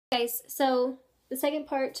Guys, so the second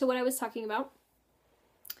part to what I was talking about,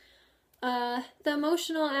 the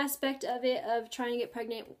emotional aspect of it, of trying to get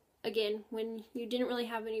pregnant again when you didn't really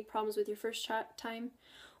have any problems with your first time,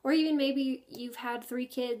 or even maybe you've had 3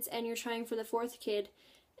 kids and you're trying for the 4th kid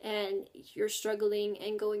and you're struggling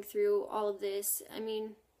and going through all of this. I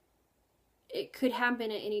mean, it could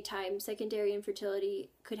happen at any time. Secondary infertility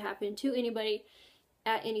could happen to anybody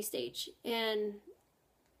at any stage. And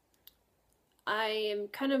I am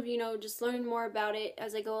kind of, just learning more about it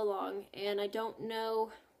as I go along. And I don't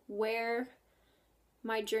know where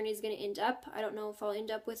my journey is going to end up. I don't know if I'll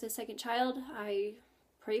end up with a second child. I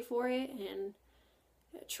pray for it and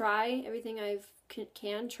try everything I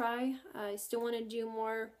can try. I still want to do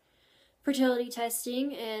more fertility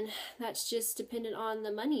testing, and that's just dependent on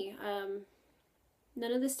the money.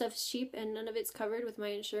 None of this stuff is cheap, and none of it's covered with my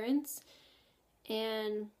insurance.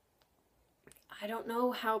 And I don't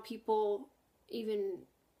know how people even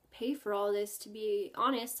pay for all this, to be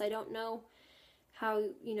honest. I don't know how,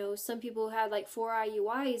 some people had like 4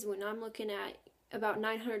 IUIs when I'm looking at about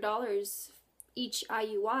 $900 each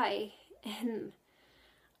IUI, and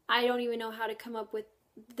I don't even know how to come up with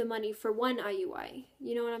the money for 1 IUI.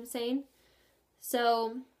 You know what I'm saying?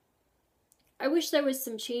 So I wish there was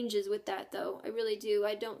some changes with that, though. I really do.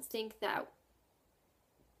 I don't think that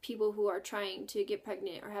people who are trying to get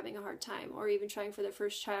pregnant are having a hard time, or even trying for their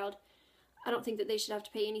first child, I don't think that they should have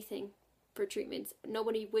to pay anything for treatments.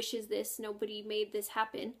 Nobody wishes this. Nobody made this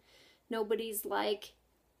happen. Nobody's like,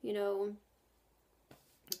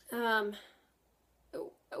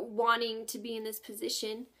 wanting to be in this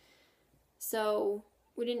position. So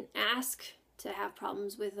we didn't ask to have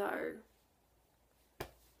problems with our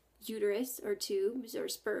uterus or tubes or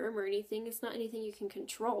sperm or anything. It's not anything you can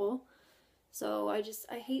control. So I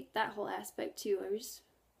hate that whole aspect too.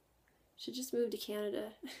 Should just move to Canada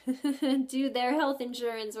and do their health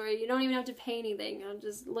insurance where you don't even have to pay anything. I'll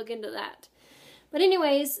just look into that. But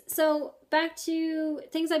anyways, so back to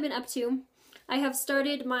things I've been up to. I have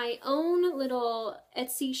started my own little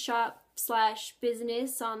Etsy shop /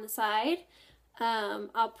 business on the side.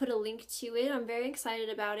 I'll put a link to it. I'm very excited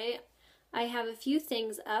about it. I have a few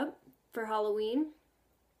things up for Halloween.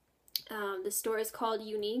 The store is called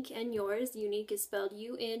Unique and Yours. Unique is spelled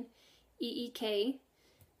UNEEK.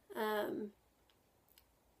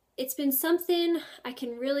 It's been something I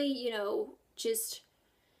can really, just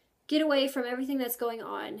get away from everything that's going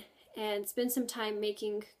on and spend some time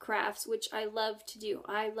making crafts, which I love to do.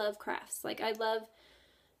 I love crafts. Like, I love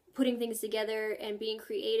putting things together and being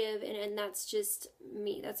creative, and that's just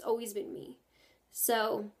me. That's always been me.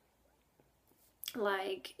 So,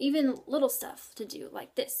 like, even little stuff to do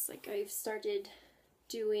like this. Like, I've started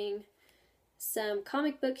doing some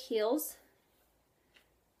comic book heels.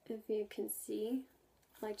 If you can see,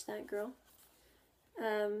 liked that girl.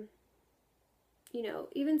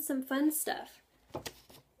 Even some fun stuff.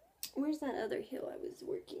 Where's that other heel I was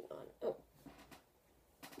working on? Oh,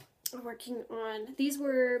 I'm working on, these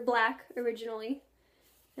were black originally,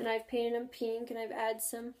 and I've painted them pink, and I've added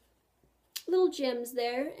some little gems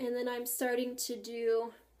there, and then I'm starting to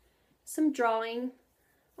do some drawing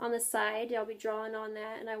on the side. I'll be drawing on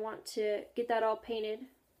that, and I want to get that all painted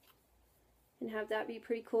and have that be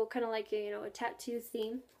pretty cool, kind of like a tattoo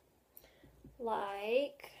theme.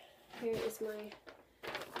 Like, here is my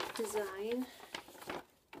design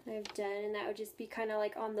I've done, and that would just be kind of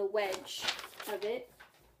like on the wedge of it.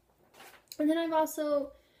 And then I've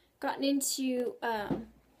also gotten into, I'll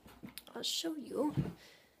show you,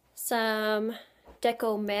 some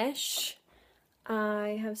deco mesh.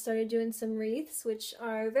 I have started doing some wreaths, which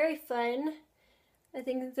are very fun. I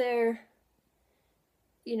think they're,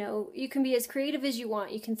 you can be as creative as you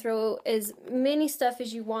want. You can throw as many stuff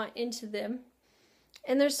as you want into them.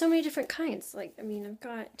 And there's so many different kinds. Like, I've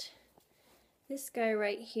got this guy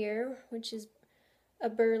right here, which is a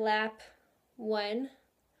burlap one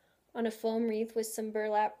on a foam wreath with some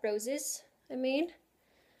burlap roses I made.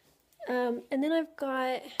 And then I've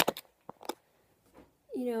got,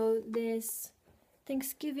 this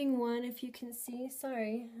Thanksgiving one, if you can see.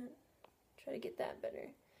 Sorry, try to get that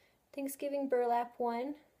better. Thanksgiving burlap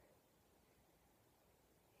one.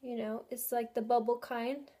 It's like the bubble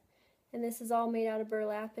kind. And this is all made out of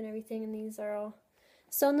burlap and everything. And these are all,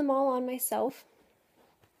 sewn them all on myself.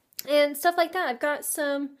 And stuff like that. I've got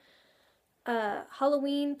some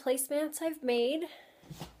Halloween placemats I've made.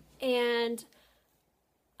 And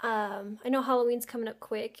I know Halloween's coming up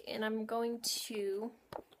quick. And I'm going to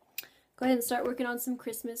go ahead and start working on some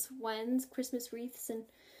Christmas ones. Christmas wreaths and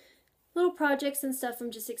little projects and stuff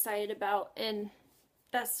I'm just excited about. And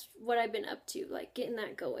that's what I've been up to. Like, getting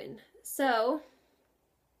that going. So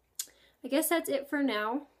I guess that's it for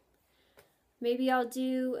now. maybe I'll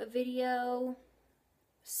do a video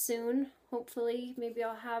soon, hopefully. Maybe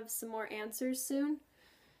I'll have some more answers soon.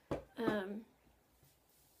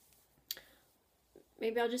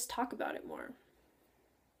 Maybe I'll just talk about it more.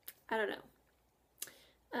 I don't know.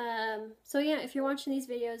 So yeah, if you're watching these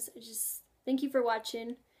videos, just thank you for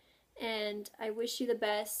watching, and I wish you the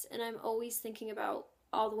best. And I'm always thinking about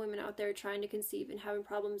all the women out there trying to conceive and having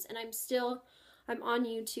problems, and I'm on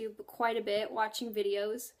YouTube quite a bit watching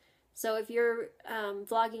videos. So if you're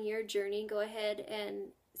vlogging your journey, go ahead and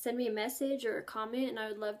send me a message or a comment, and I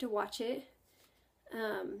would love to watch it.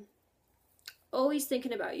 Always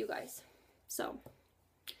thinking about you guys. So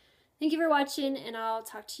thank you for watching, and I'll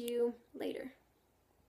talk to you later.